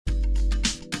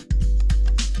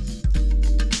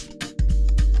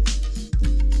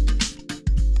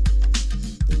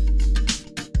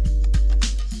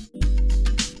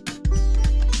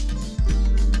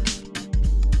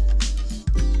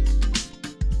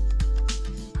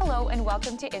and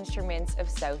welcome to Instruments of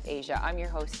South Asia. I'm your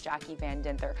host, Jackie Van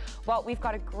Dinther. Well, we've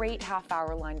got a great half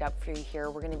hour lined up for you here.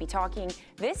 We're going to be talking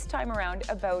this time around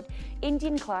about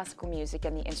Indian classical music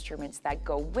and the instruments that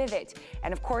go with it.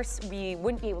 And of course, we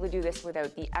wouldn't be able to do this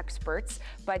without the experts,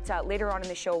 but later on in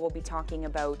the show, we'll be talking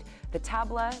about the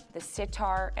tabla, the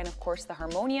sitar, and of course the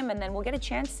harmonium, and then we'll get a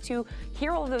chance to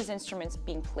hear all of those instruments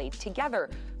being played together.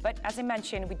 But as I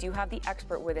mentioned, we do have the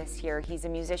expert with us here. He's a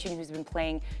musician who's been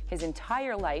playing his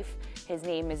entire life. His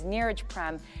name is Neeraj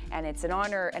Prem, and it's an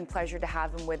honor and pleasure to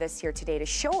have him with us here today to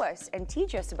show us and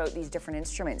teach us about these different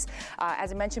instruments.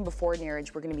 As I mentioned before,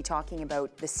 Neeraj, we're going to be talking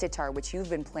about the sitar, which you've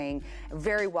been playing,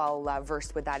 very well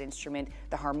versed with that instrument,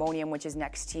 the harmonium, which is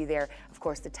next to you there, of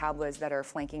course the tablas that are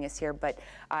flanking us here. But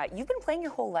you've been playing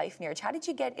your whole life, Neeraj. How did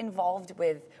you get involved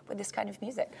with this kind of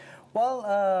music?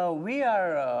 Well, we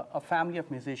are a family of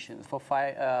musicians. For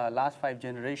last 5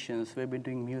 generations, we've been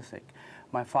doing music.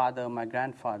 My father, my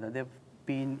grandfather, they've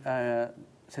been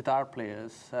sitar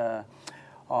players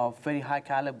of very high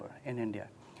caliber in India.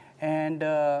 And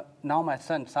now my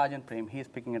son, Sergeant Prem, he's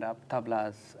picking it up,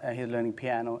 tablas, he's learning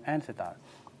piano and sitar.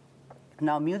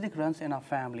 Now music runs in our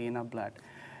family, in our blood.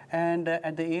 And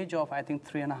at the age of, I think,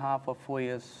 3.5 or 4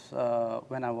 years,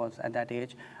 when I was at that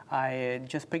age, I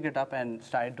just picked it up and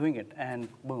started doing it, and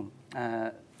boom.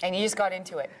 And you just got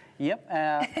into it? Yep.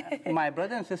 My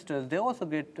brothers and sisters, they also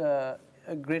get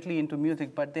greatly into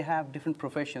music, but they have different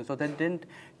professions, so they didn't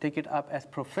take it up as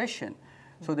profession.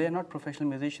 So they're not professional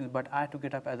musicians, but I took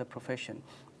it up as a profession.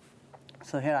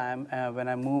 So here I am, when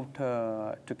I moved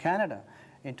to Canada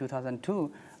in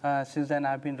 2002, since then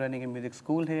I've been running a music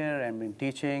school here and been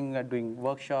teaching, doing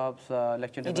workshops,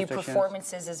 lecture demonstrations. You do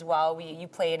performances as well. You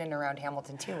play in and around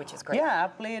Hamilton too, which is great. Yeah, I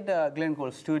played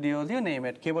Glencore Studios, you name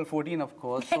it, Cable 14 of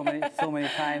course, so many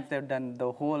times. They've done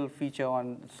the whole feature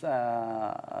on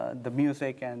the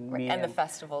music and me. And the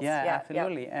festivals. Yeah,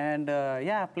 absolutely. Yeah. And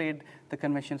yeah, I played the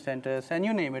convention centers and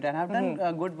you name it. And I've done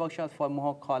good workshops for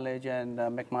Mohawk College and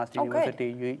McMaster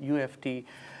University, UFT.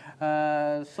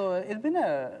 So it's been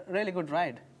a really good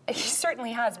ride. It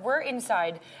certainly has. We're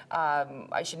inside,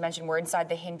 I should mention, we're inside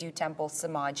the Hindu temple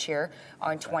Samaj here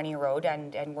on 20 Road,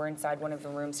 and we're inside one of the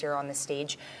rooms here on the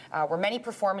stage where many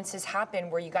performances happen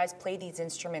where you guys play these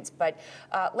instruments. But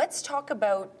let's talk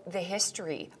about the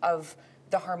history of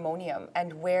the harmonium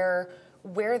and where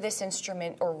this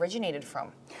instrument originated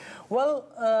from. Well,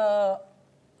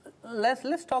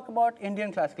 let's talk about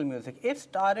Indian classical music. It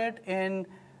started in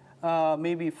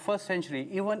maybe 1st century,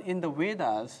 even in the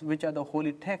Vedas, which are the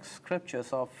holy text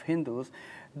scriptures of Hindus,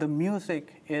 the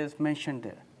music is mentioned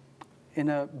there in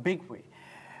a big way.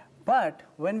 But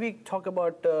when we talk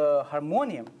about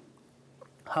harmonium,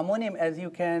 as you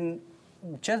can,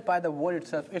 just by the word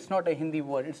itself, it's not a Hindi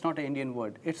word, it's not an Indian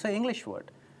word, it's an English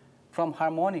word from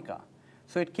harmonica.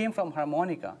 So it came from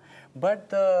harmonica.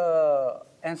 But the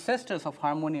ancestors of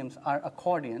harmoniums are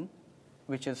accordion,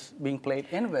 which is being played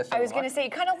in Western. I was going to say,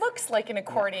 it kind of looks like an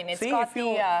accordion. Yeah. It's got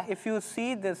if you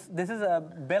see this is a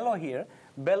bellow here.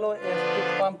 Bellow is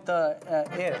to pump the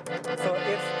air. So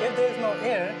if there is no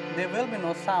air, there will be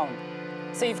no sound.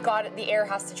 So you've got it, the air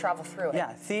has to travel through it.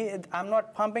 Yeah, see, I'm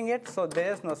not pumping it, so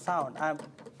there is no sound.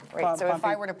 Right, so if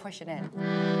I were to push it in.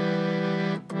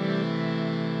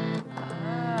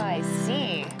 I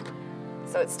see.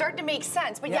 So it's starting to make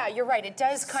sense, but yeah, you're right. It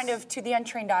does kind of, to the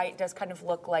untrained eye, it does kind of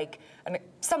look like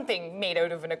something made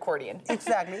out of an accordion.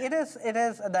 Exactly. It is.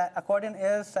 The accordion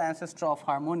is the ancestor of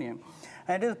harmonium,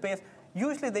 and it is based.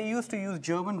 Usually, they used to use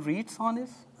German reeds on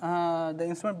this the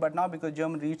instrument, but now because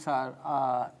German reeds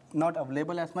are not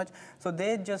available as much, so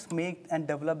they just make and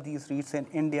develop these reeds in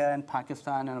India and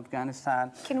Pakistan and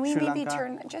Afghanistan. Can we Sri maybe Lanka.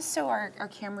 turn just so our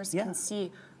cameras can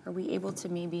see? Are we able to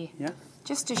maybe,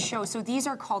 just to show, so these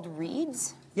are called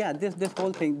reeds? Yeah, this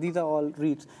whole thing, these are all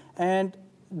reeds. And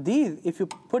these, if you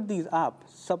put these up,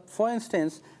 so for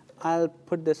instance, I'll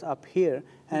put this up here,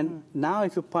 and now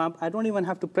if you pump, I don't even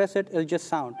have to press it, it'll just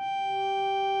sound.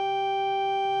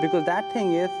 Because that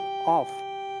thing is off,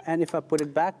 and if I put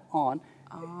it back on,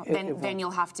 then you'll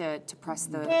have to press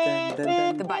the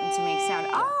button to make sound.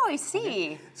 Oh, I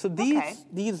see. So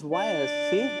these wires,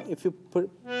 see, if you put,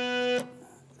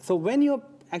 so when you're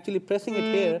actually pressing it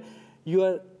here, you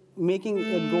are making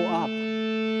it go up.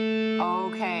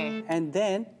 Okay. And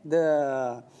then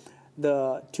the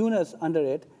tuners under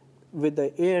it, with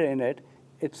the air in it,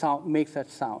 makes that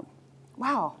sound.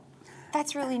 Wow,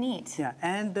 that's really neat. Yeah,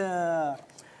 and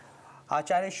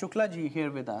Acharya Shukla ji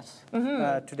here with us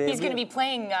today. He's going to be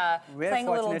playing a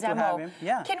little demo.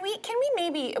 Yeah. Can we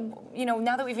maybe,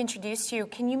 now that we've introduced you,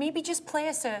 can you maybe just play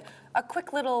us a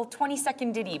quick little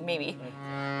 20-second ditty, maybe?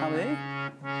 How many?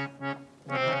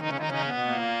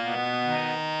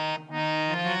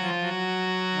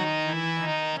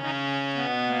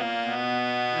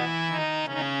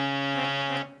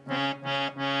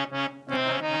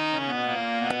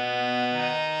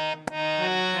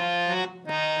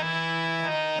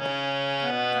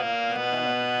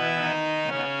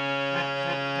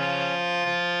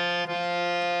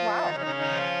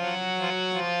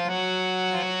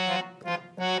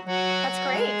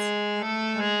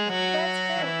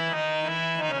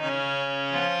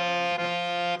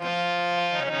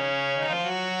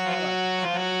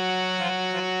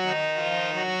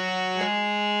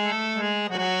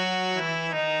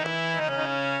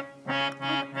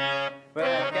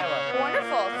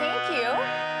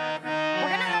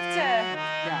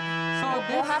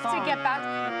 have to get back.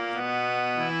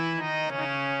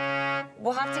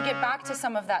 We'll have to get back to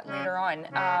some of that later on.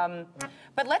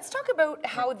 But let's talk about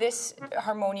how this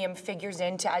harmonium figures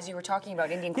into, as you were talking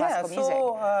about, Indian classical music.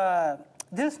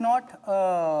 This is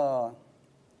not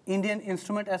Indian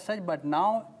instrument as such, but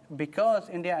now because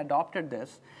India adopted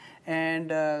this, and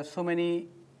so many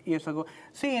years ago,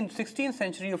 see in 16th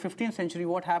century or 15th century,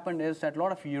 what happened is that a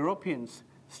lot of Europeans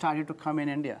started to come in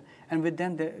India, and with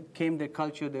them came their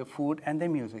culture, their food, and their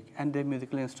music, and their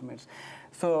musical instruments.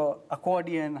 So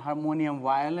accordion, harmonium,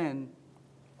 violin,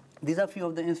 these are a few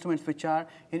of the instruments which are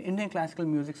in Indian classical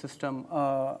music system.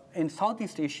 In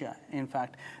Southeast Asia, in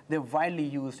fact, they're widely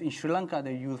used. In Sri Lanka,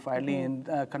 they're used widely in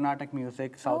Carnatic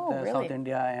music, South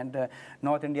India, and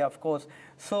North India, of course.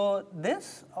 So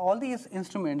all these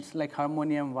instruments like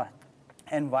harmonium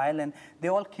and violin, they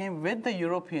all came with the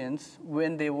Europeans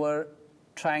when they were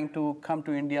trying to come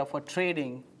to India for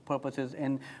trading purposes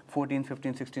in 14th,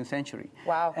 15th, 16th century.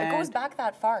 Wow, it goes back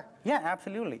that far. Yeah,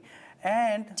 absolutely.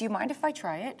 And do you mind if I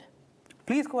try it?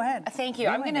 Please go ahead. Thank you.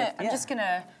 I'm just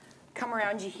gonna come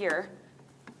around you here.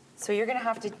 So you're gonna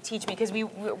have to teach me because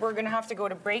we're gonna have to go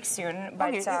to break soon.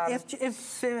 But okay,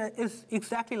 it's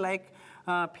exactly like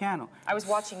piano. I was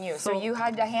watching you. So you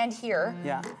had a hand here.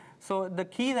 Yeah. So the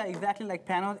keys are exactly like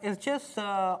piano. It's just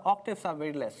octaves are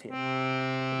very less here.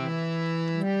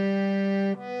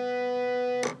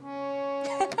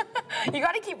 You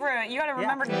got to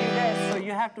remember to do this. So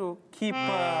you have to keep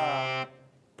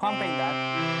pumping that.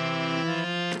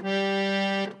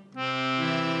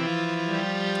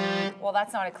 Well,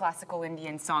 that's not a classical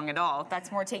Indian song at all.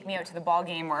 That's more "Take Me Out to the Ball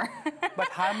Game" or. But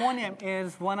harmonium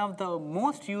is one of the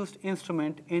most used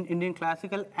instrument in Indian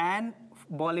classical and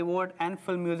Bollywood and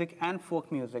film music and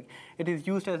folk music. It is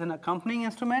used as an accompanying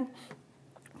instrument.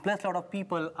 Plus, a lot of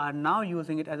people are now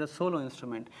using it as a solo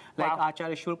instrument. Like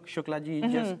Acharya Shukla ji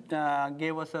just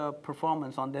gave us a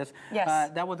performance on this. Yes.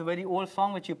 That was a very old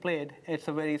song which he played. It's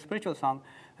a very spiritual song.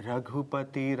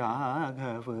 Raghupati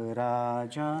Raghav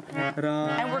Raja Ram.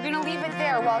 And we're going to leave it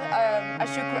there while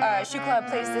Shukla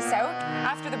plays this out.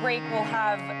 After the break, we'll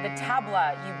have the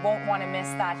tabla. You won't want to miss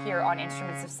that here on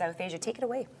Instruments of South Asia. Take it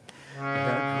away.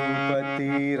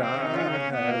 Raghupati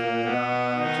Raghav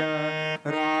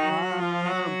Raja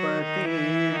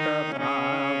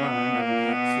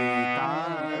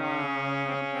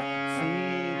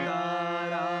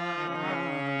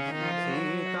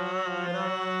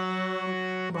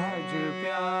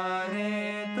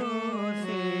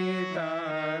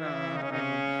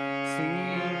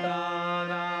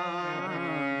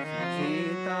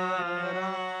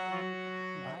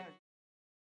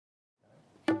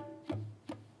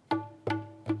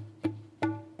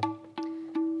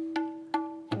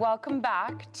Welcome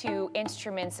back to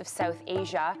Instruments of South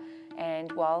Asia.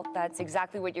 And well, that's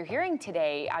exactly what you're hearing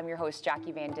today. I'm your host,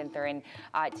 Jackie Van Dinther, and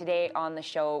today on the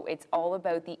show, it's all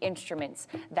about the instruments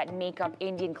that make up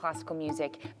Indian classical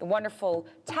music. The wonderful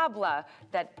tabla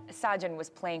that Sajan was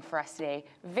playing for us today.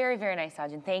 Very, very nice,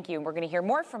 Sajan. Thank you. And we're going to hear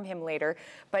more from him later.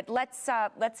 But let's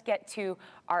get to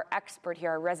our expert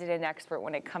here, our resident expert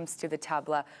when it comes to the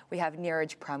tabla. We have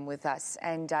Neeraj Prem with us.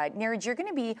 And Neeraj, you're going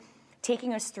to be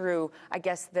taking us through, I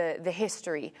guess, the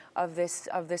history of this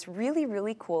really,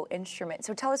 really cool instrument.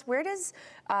 So tell us, where does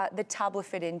the tabla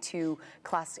fit into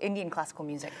Indian classical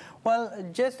music? Well,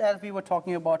 just as we were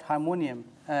talking about harmonium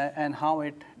and how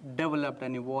it developed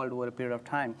and evolved over a period of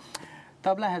time,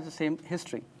 tabla has the same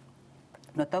history.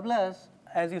 Now, tabla,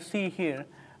 as you see here,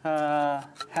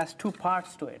 has two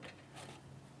parts to it,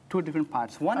 two different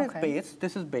parts. One is bass,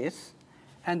 this is bass,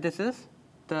 and this is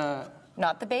the...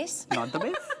 Not the bass? Not the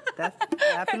bass. That's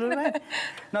absolutely right.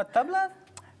 Now, tabla,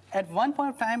 at one point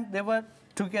of time, they were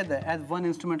together as one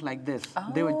instrument like this.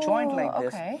 They were joined like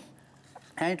this.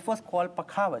 And it was called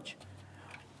pakhavaj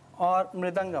or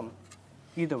mridangam,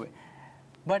 either way.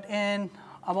 But in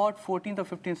about 14th or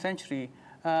 15th century,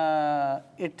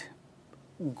 it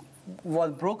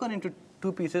was broken into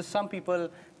two pieces. Some people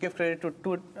give credit to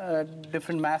two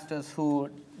different masters who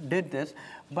did this,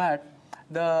 but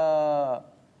the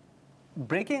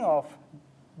breaking of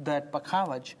that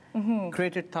pakhavaj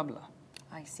created tabla.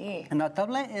 I see. And now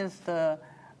tabla is the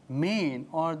main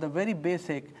or the very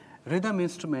basic rhythm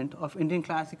instrument of Indian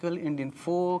classical, Indian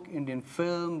folk, Indian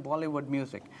film, Bollywood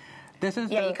music. This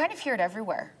is you kind of hear it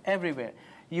everywhere. Everywhere.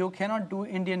 You cannot do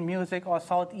Indian music or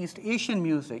Southeast Asian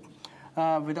music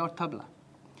without tabla.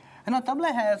 And now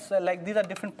tabla has, these are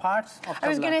different parts of tabla. I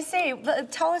was going to say,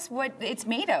 tell us what it's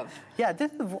made of. Yeah,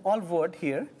 this is all wood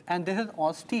here, and this is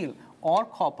all steel, or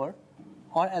copper,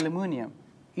 or aluminum,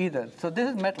 either. So this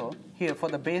is metal here for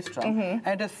the bass drum, and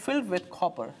it is filled with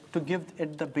copper to give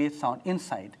it the bass sound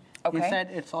inside. Inside,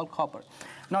 it's all copper.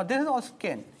 Now this is all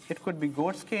skin. It could be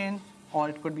goat skin or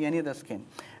it could be any other skin.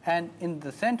 And in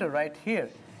the center right here,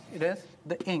 it is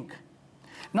the ink.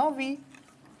 Now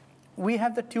we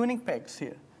have the tuning pegs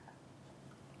here.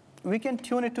 We can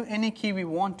tune it to any key we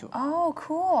want to. Oh,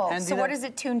 cool. And so what is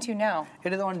it tuned to now?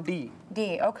 It is on D.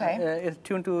 D, okay. It's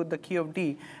tuned to the key of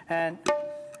D. And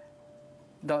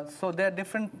so there are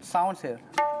different sounds here.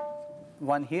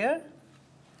 One here,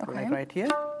 Okay. like right here,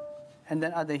 and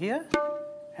then other here,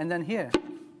 and then here.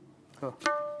 Go.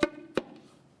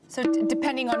 So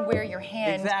depending on where your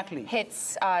hand Exactly.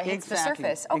 hits the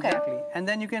surface. Okay. Exactly. And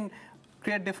then you can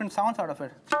create different sounds out of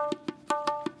it.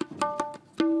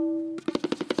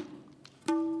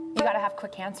 You got to have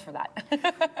quick hands for that.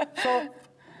 So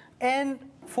in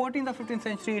 14th or 15th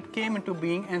century, it came into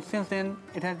being, and since then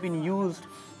it has been used.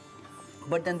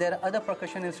 But then there are other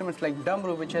percussion instruments like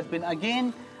damru, which has been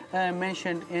again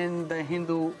mentioned in the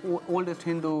oldest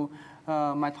Hindu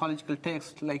mythological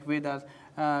text like Vedas.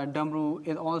 Damru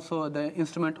is also the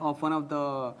instrument of one of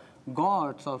the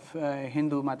gods of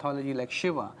Hindu mythology, like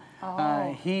Shiva.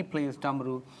 He plays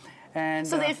damru. And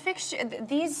so they fixture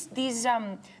these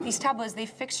tablas. They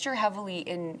fixture heavily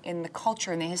in the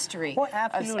culture and the history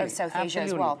of South Asia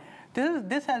as well.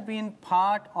 This has been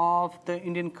part of the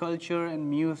Indian culture and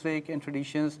music and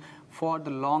traditions for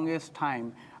the longest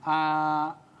time.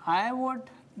 I would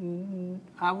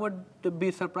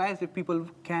be surprised if people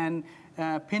can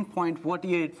pinpoint what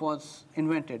year it was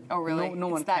invented. Oh, really? No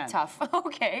one it's that can. tough.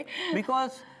 Okay.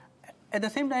 Because at the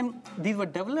same time, these were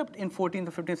developed in 14th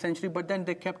or 15th century, but then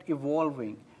they kept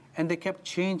evolving and they kept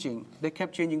changing. They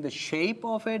kept changing the shape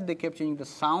of it, they kept changing the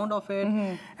sound of it,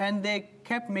 and they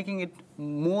kept making it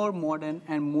more modern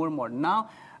and more modern. Now,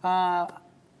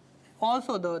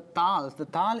 also the tal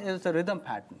is the rhythm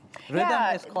pattern.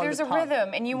 Yeah, is called there's the a tal.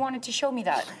 rhythm, and you wanted to show me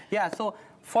that. Yeah, so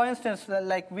for instance,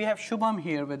 like we have Shubham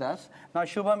here with us. Now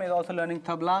Shubham is also learning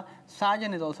tabla.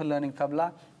 Sajan is also learning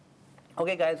tabla.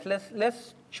 Okay, guys,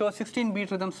 let's show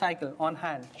 16-beat rhythm cycle on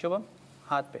hand. Shubham,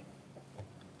 haath pe.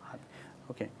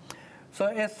 Okay. So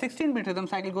a 16-beat rhythm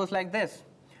cycle goes like this.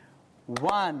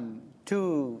 1,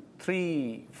 2,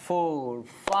 3, 4,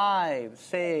 5,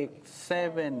 6,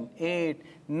 7, 8,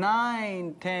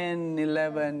 9, 10,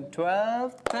 11,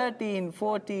 12, 13,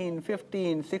 14,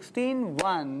 15, 16,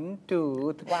 1,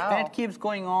 2, 3. Wow. And it keeps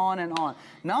going on and on.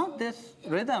 Now this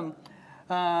rhythm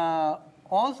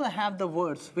also have the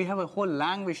words. We have a whole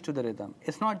language to the rhythm.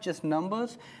 It's not just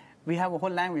numbers. We have a whole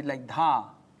language like dha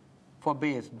for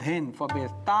bass, dhin for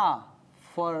bass, ta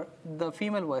for the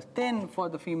female voice, tin for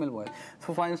the female voice.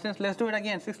 So for instance, let's do it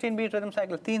again. 16-beat rhythm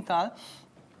cycle, teen tal.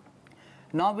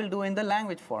 Now we'll do in the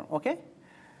language form, okay?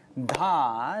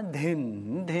 Dha,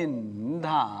 dhin, dhin,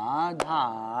 dha,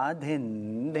 dha,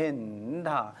 dhin, dhin,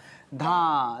 dha.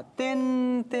 Dha,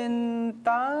 tin, tin,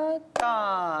 ta,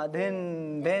 ta,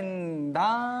 dhin, dhin,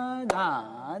 dha,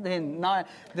 dha, dhin. Now,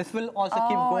 this will also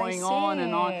keep going on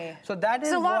and on. So that is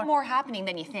There's a lot more happening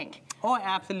than you think. Oh,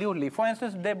 absolutely. For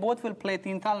instance, they both will play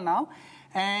teen tal now,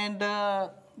 and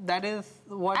that is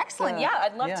what... Excellent, yeah,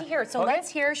 I'd love to hear it. So let's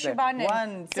hear Shubham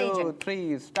and 1, 2,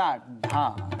 3, start.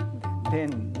 Dha,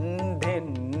 dhin,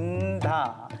 dhin,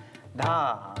 dha,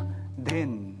 dha,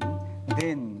 dhin,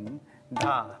 dhin,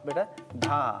 dha. Beta,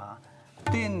 dha,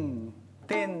 tin,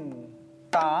 tin,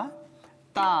 ta,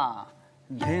 ta,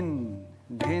 dhin,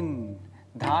 dhin,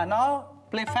 dha. Now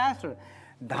play faster.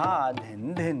 Dha,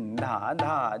 dhin, dhin, dha,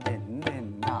 dha, dhin,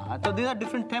 dhin, dha. So these are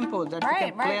different tempos that you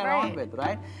can play around with,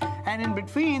 right? And in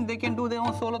between, they can do their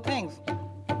own solo things.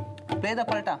 Play the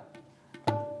palta.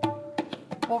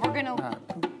 Well, we're gonna...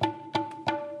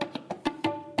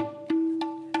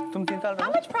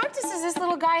 How much practice has this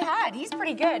little guy had? He's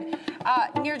pretty good.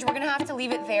 Neeraj, we're going to have to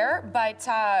leave it there, but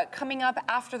coming up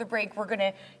after the break, we're going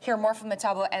to hear more from the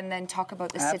tabla and then talk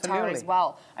about the sitar as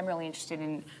well. I'm really interested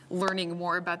in learning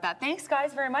more about that. Thanks,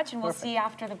 guys, very much, and we'll see you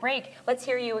after the break. Let's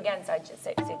hear you again,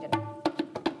 Sajan.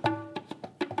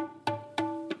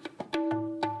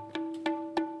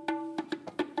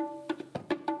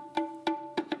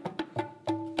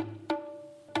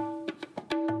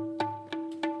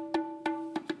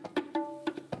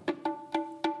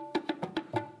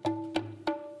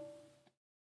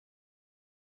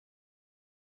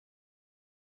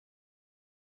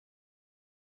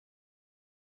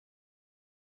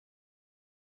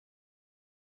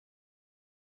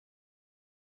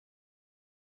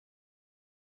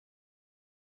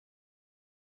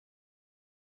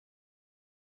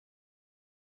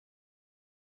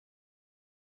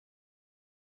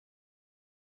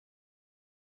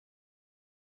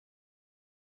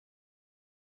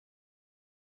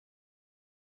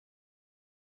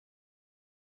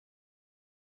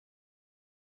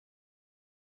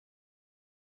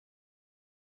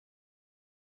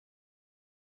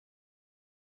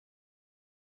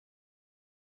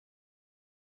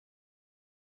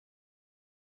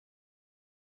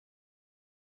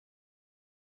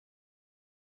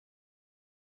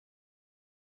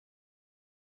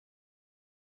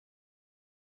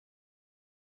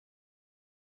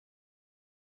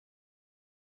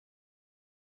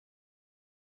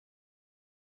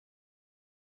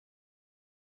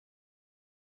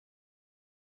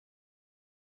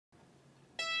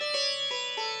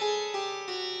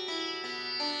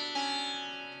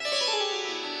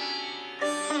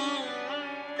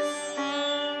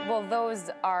 those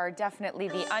are definitely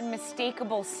the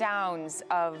unmistakable sounds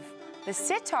of the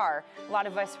sitar. A lot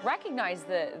of us recognize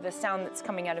the sound that's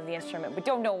coming out of the instrument, but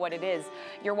don't know what it is.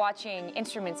 You're watching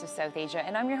Instruments of South Asia,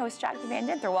 and I'm your host, Jackie Van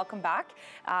Dinther. Welcome back.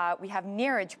 We have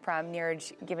Neeraj Prem.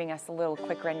 Neeraj giving us a little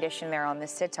quick rendition there on the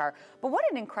sitar. But what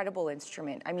an incredible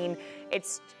instrument. I mean,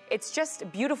 it's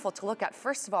just beautiful to look at,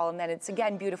 first of all, and then it's,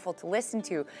 again, beautiful to listen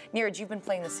to. Neeraj, you've been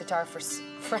playing the sitar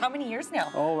for how many years now?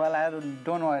 Oh, well, I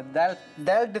don't know.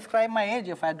 That'll describe my age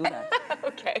if I do that.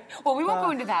 Okay. Well, we won't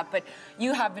go into that, but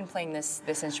you have been playing this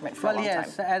instrument for a long time. Well,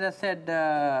 yes. As I said,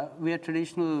 we are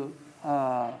traditional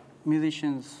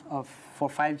musicians for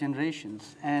 5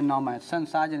 generations, and now my son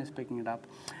Sajan is picking it up.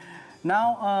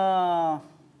 Now,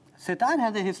 sitar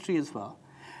has a history as well.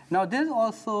 Now, this is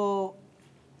also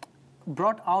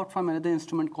brought out from another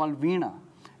instrument called veena.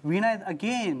 Veena is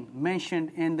again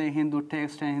mentioned in the Hindu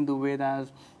text and Hindu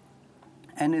Vedas,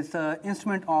 and it's the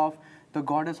instrument of the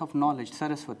goddess of knowledge,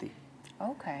 Saraswati.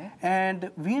 Okay.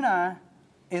 And veena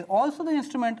is also the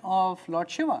instrument of Lord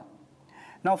Shiva.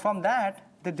 Now, from that,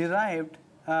 they derived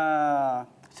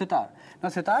sitar. Now,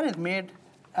 sitar is made,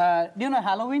 do you know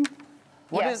Halloween?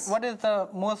 Yes. What is the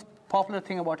most popular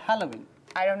thing about Halloween?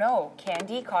 I don't know.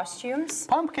 Candy, costumes?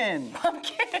 Pumpkin.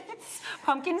 Pumpkins.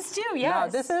 Pumpkins too,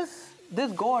 yes. Now,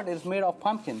 this gourd is made of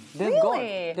pumpkin. This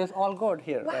really? Gourd, this all gourd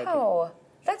here. Wow. Right here.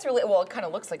 That's really, well, it kind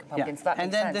of looks like a pumpkin, so that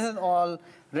makes sense. And then this is all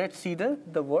red cedar,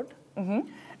 the wood. Mm-hmm.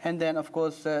 And then, of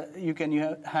course, you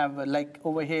have like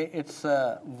over here, it's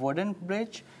a wooden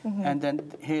bridge. Mm-hmm. And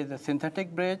then here's a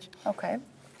synthetic bridge. Okay.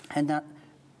 And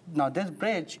now this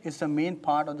bridge is the main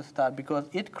part of the sitar because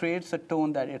it creates the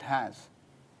tone that it has.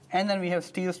 And then we have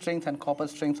steel strings and copper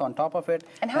strings on top of it.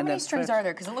 And how many strings are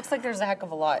there? Because it looks like there's a heck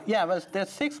of a lot. Yeah, well, there's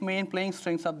 6 main playing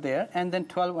strings up there, and then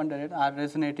 12 under it are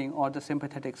resonating or the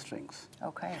sympathetic strings.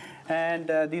 Okay. And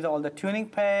these are all the tuning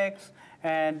pegs,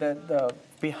 and the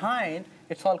behind,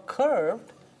 it's all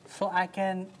curved, so I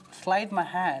can slide my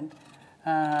hand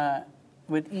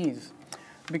with ease.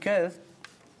 Because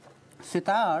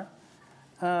sitar,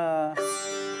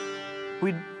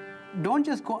 we don't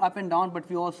just go up and down, but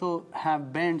we also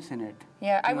have bends in it.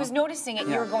 Yeah, I was noticing it.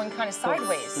 You were going kind of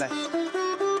sideways. So,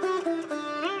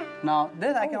 now,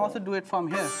 this I can also do it from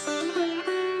here.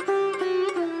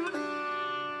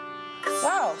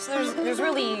 Wow, so there's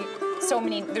really so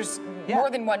many, there's more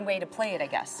than one way to play it, I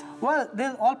guess. Well,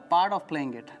 this is all part of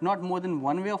playing it. Not more than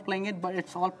one way of playing it, but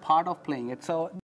it's all part of playing it. So